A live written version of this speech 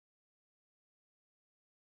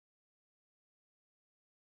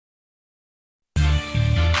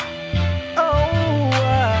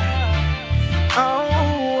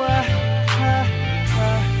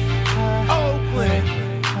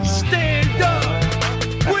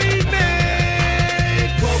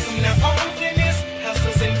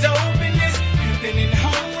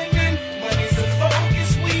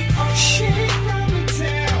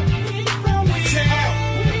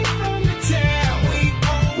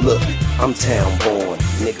Look, I'm town born,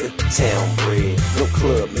 nigga, town bred. No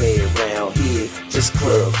club made round here, just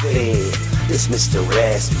club fed. This Mr.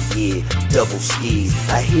 Raspy, yeah, double skis.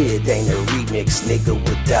 I hear it ain't a remix, nigga,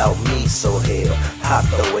 without me. So hell, hop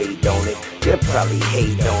the weight on it. They'll probably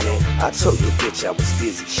hate on it. I told your bitch I was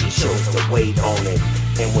busy, she chose to wait on it.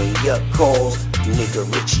 And when Yuck calls, nigga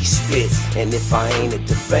Richie spits. And if I ain't at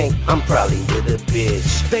the bank, I'm probably with a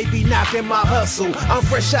bitch. They be knocking my hustle, I'm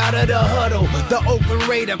fresh out of the huddle. The Oakland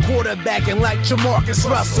Raider quarterbacking like Jamarcus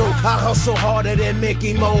Russell. I hustle harder than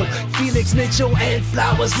Mickey Mo, Felix Mitchell and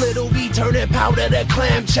Flowers. Little B turning powder to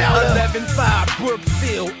clam chowder. 11-5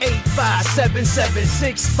 Brookfield, 8-5, 7-7,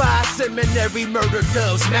 6-5 Seminary murder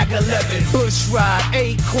dubs, Mac 11. Bush Ride,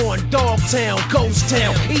 Acorn, Dogtown, Ghost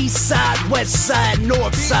Town, East Side, West Side,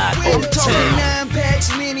 North Side, Old Town. 9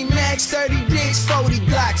 packs, mini max, 30 dicks, 40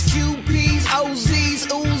 blocks, QPs, OZs,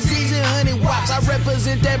 Uzis, and 100 wops. I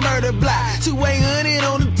represent that murder block. 2-800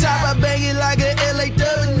 on the top, I bang it like a LA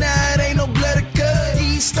dub. Nah, it ain't no blood or cut.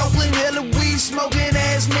 East Oakland, hella weed smoking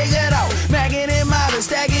ass nigga though. Mackin' and mobbing,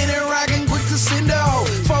 stacking and rocking, quick to send a hoe.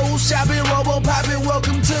 Fold shopping, robo popping,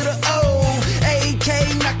 welcome to the O.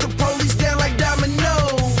 AK, knock the police down like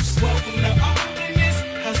dominoes. Welcome to openness,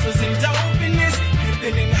 hustlers and dopeness,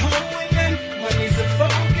 pimpin' and hoeing, money's the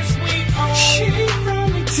focus. We own shit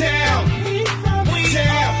from the town. We from the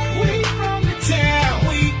town. We from the town.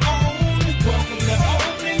 We own. Welcome to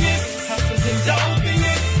openness, hustlers and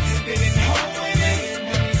dopeness, pimpin' and hoeing,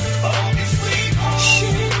 money's the focus. We own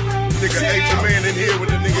shit from the Nigga, town. AGERMAN in here with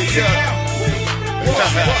the nigga Yuck.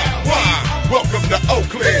 Welcome to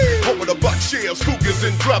Oakland, home of the buck shells, cougars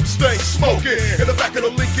and drop stank smoking. In the back of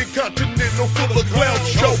the Lincoln Continental full of clowns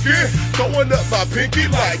choking. Throwing up my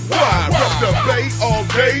pinky like why? Rep the Bay all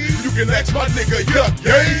day. You can ask my nigga Yuck,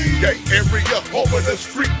 yay. Gay area, home of the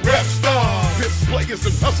street rap star. This players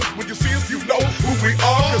and hustlers, when you see us, you know who we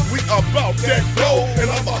are. Cause we about that dough,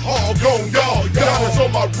 and I'm a hog on y'all. Diamonds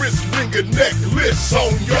on my wrist, ring and necklace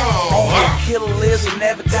on y'all. Killer lives and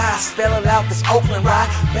never dies. Spell it out, this Oakland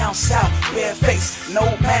ride. Bounce out, bare face, no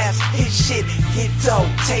mask. Hit shit, get dough,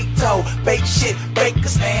 take dough. Bake shit,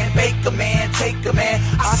 bakers man, baker man, take a man.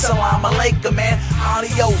 Assalamu alaikum man.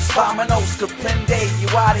 Adios, vamonos, Kapende, you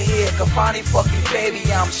out of here. Kafani fucking baby,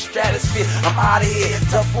 I'm stratosphere. I'm out of here.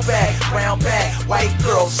 Duffel bag, brown bag, white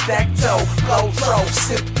girl, stack dough, blow throw,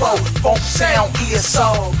 sip blow, funk sound,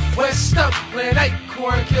 ESO. West Oakland,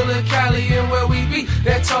 Acorn, Killer Cali, and where we be.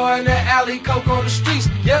 That tar in the alley, coke on the streets.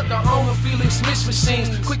 Yep, the home of Felix Mitch machines.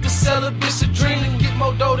 Quick to sell a bitch a dream and get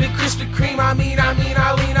more dough than Krispy Kreme. I mean, I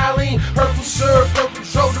lean. Purple syrup, purple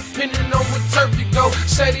dro, depending on what turf you go.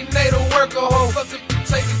 Shady native worker, hoe, fuck it,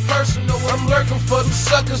 take it personal. I'm lurking for them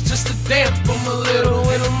suckers just to damp them a little.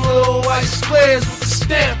 In them little white squares with the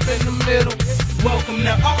stamp in the middle. Welcome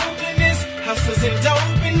to openness, hustlers and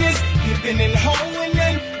dopeness, pimpin' and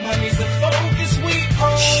hoeing, money's the focus. We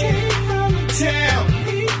own shit from the town.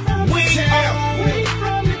 We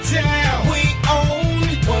from the town. We own.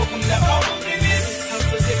 Welcome to openness,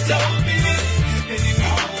 hustlers and dopeness, pimpin' and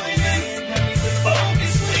hoeing, money's the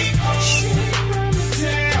focus. We own shit from the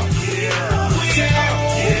town.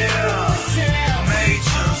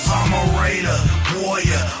 Majors, I'm a Raider,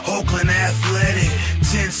 warrior, Oakland athletic.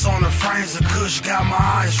 Tints on the frames of Kush, got my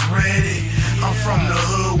eyes ready. I'm from the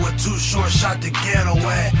hood with Too Short shot the ghetto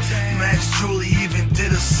at. Max Julie even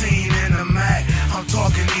did a scene in the Mac. I'm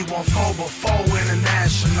talking E14 before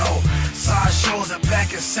international. Side shows at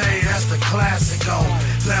back and say that's the classic go.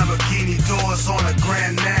 Lamborghini doors on a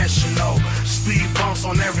Grand National. Speed bumps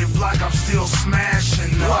on every block, I'm still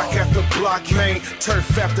smashing. Block after block lane,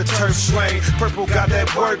 turf after turf swing. Purple got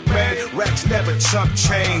that work, man. Racks never chump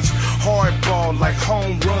change. Hardball like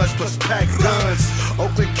home runs plus pack guns.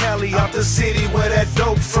 Oakland, Cali, out the city where that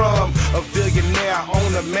dope from. A billionaire,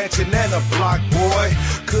 own a mansion and a block, boy.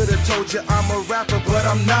 Could've told you I'm a rapper, but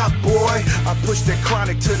I'm not, boy. I push the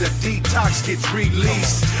chronic to the detox gets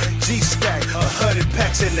released. G-Stack, 100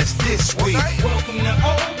 packs and that's this week. Welcome to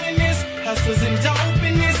openness, hustlers and dopeness.